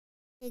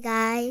Hey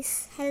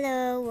guys,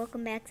 hello,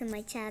 welcome back to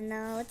my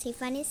channel,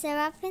 Tiffany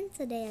Seraphin.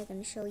 Today I'm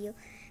going to show you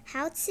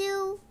how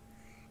to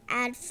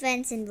add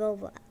friends in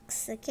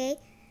Roblox, okay?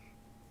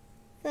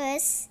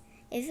 First,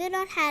 if you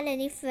don't have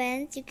any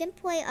friends, you can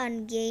play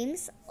on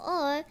games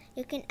or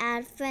you can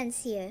add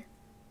friends here.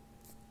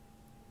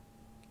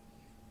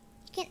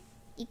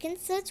 You can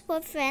search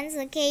for friends,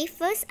 okay?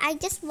 First, I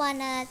just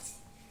wanna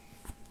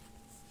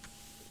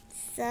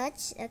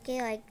search,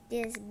 okay, like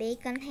this,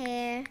 bacon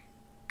hair,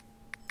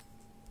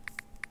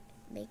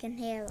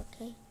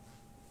 okay?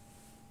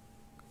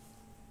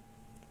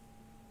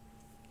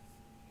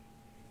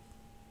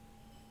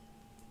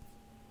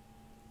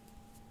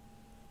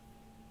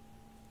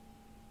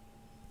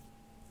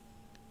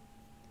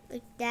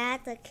 Like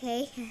that,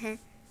 okay?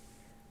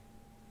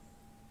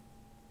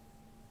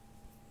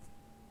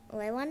 Oh,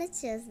 I want to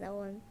choose that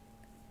one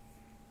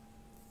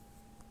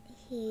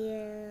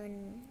here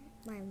in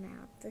my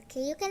mouth.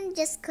 Okay, you can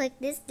just click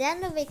this,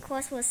 then the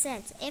request will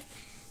send. If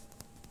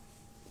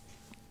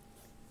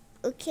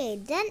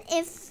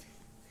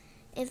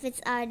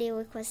it's already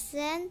request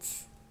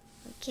sent,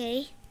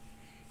 okay.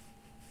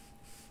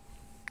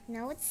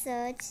 Now it's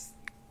searched.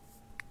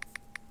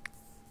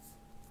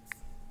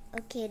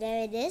 Okay,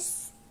 there it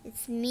is.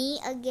 It's me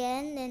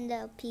again in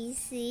the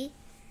PC.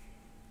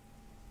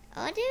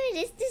 Oh, there it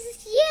is. This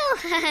is you.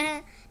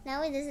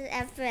 Now this is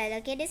Alfred.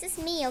 Okay, this is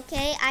me.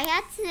 Okay, I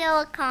had 2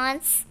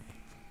 accounts,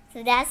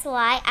 so that's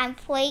why I'm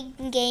playing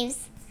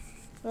games,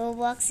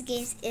 Roblox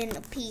games in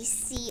a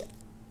PC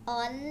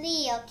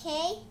only.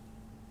 Okay,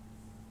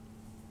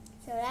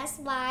 so that's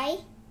why.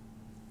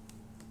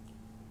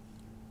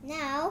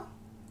 Now,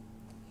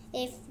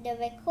 if the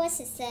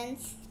request is sent,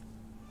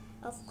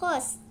 of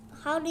course,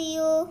 how do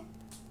you?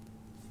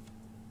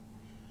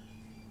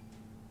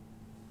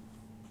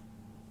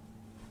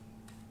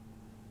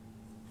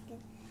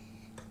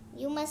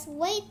 You must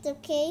wait,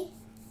 okay,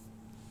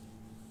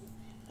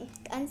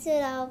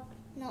 until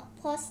the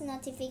post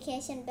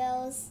notification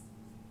bells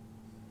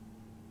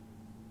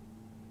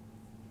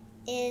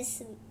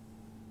is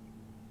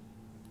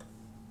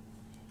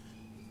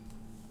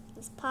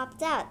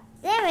popped out.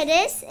 There it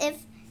is.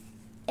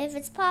 If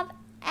it's popped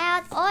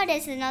out or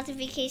there's a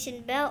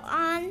notification bell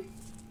on,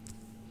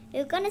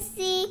 you're gonna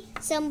see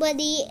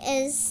somebody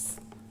is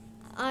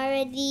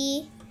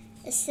already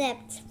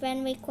accept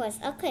friend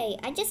request. Okay,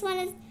 I just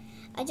wanna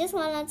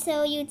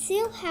tell you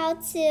too how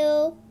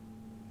to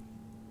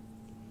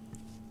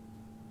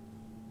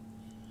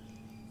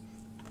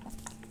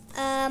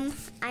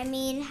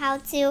how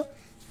to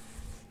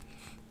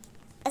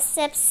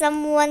accept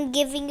someone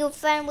giving you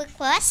friend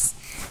request.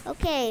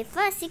 Okay,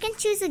 first you can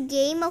choose a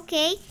game,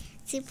 okay,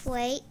 to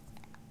play.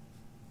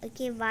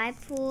 Okay, vibe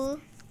pool.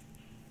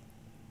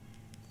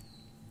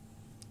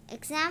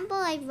 Example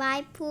like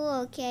vibe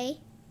pool, okay.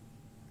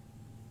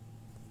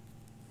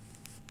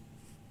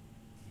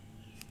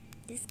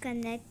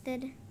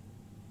 Disconnected.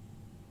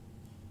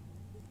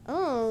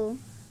 Oh,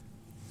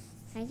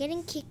 I'm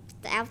getting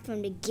kicked out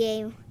from the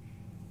game.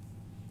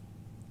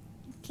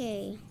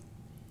 Okay.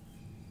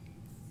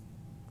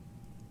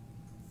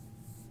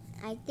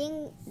 I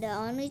think the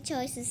only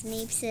choice is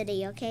Mape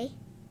City, okay?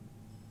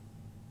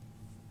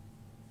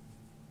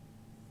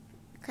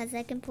 Because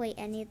I can play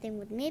anything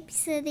with Mape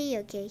City,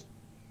 okay?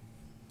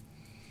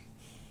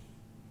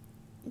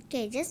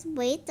 Okay, just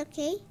wait,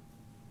 okay?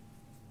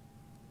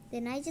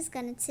 Then I just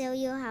gonna tell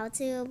you how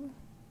to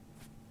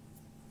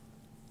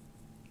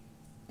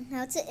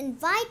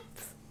invite,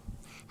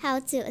 how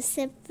to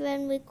accept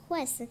friend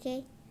requests,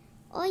 okay?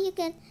 Or you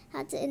can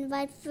how to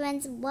invite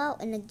friends while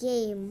in a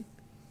game.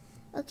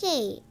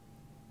 Okay.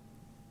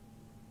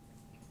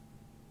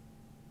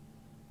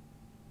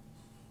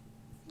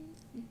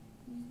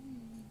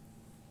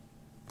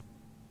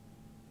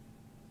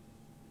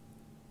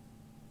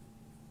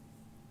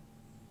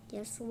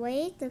 Just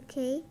wait,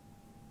 okay?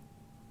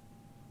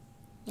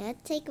 Yeah,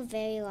 it take a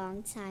very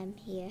long time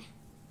here.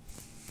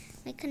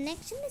 My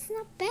connection is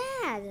not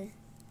bad,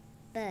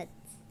 but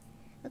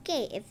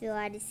okay. If you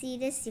already see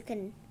this, you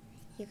can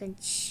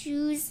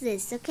choose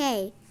this.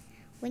 Okay,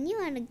 when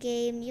you're on a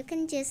game, you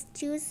can just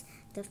choose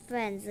the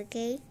friends.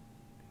 Okay,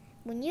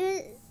 when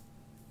you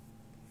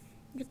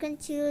can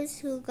choose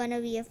who's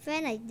gonna be a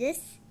friend, like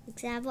this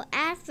example: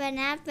 add friend,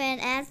 add friend,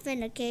 add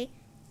friend. Okay.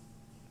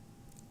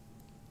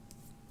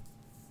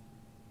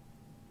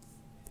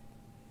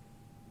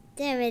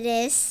 There it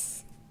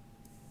is.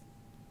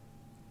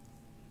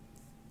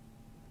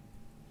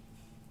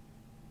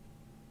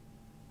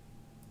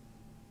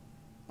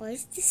 Or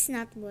is this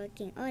not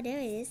working? Oh, there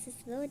it is.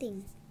 It's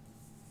loading.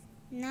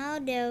 Now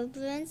their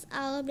friends,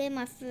 all of them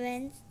are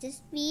friends.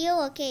 Just view,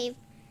 okay.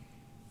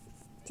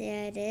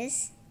 There it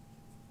is.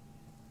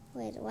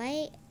 Wait,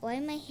 why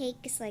my hair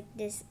is like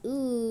this?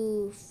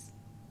 Oof.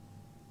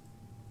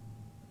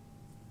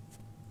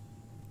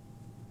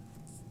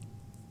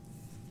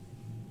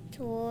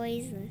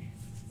 Toys.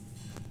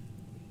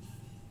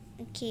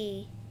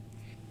 Okay.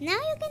 Now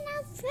you can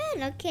have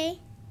friend, okay?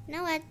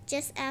 Now I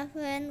just have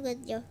friend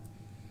with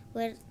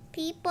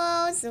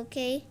peoples,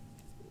 okay?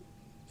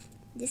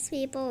 This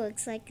people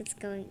looks like it's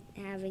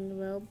having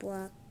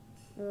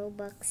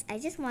Robux. I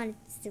just wanted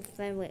to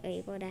find what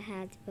people that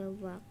had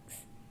Robux.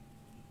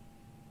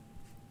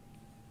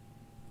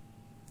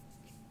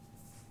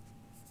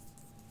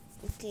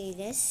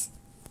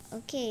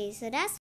 Okay, so that's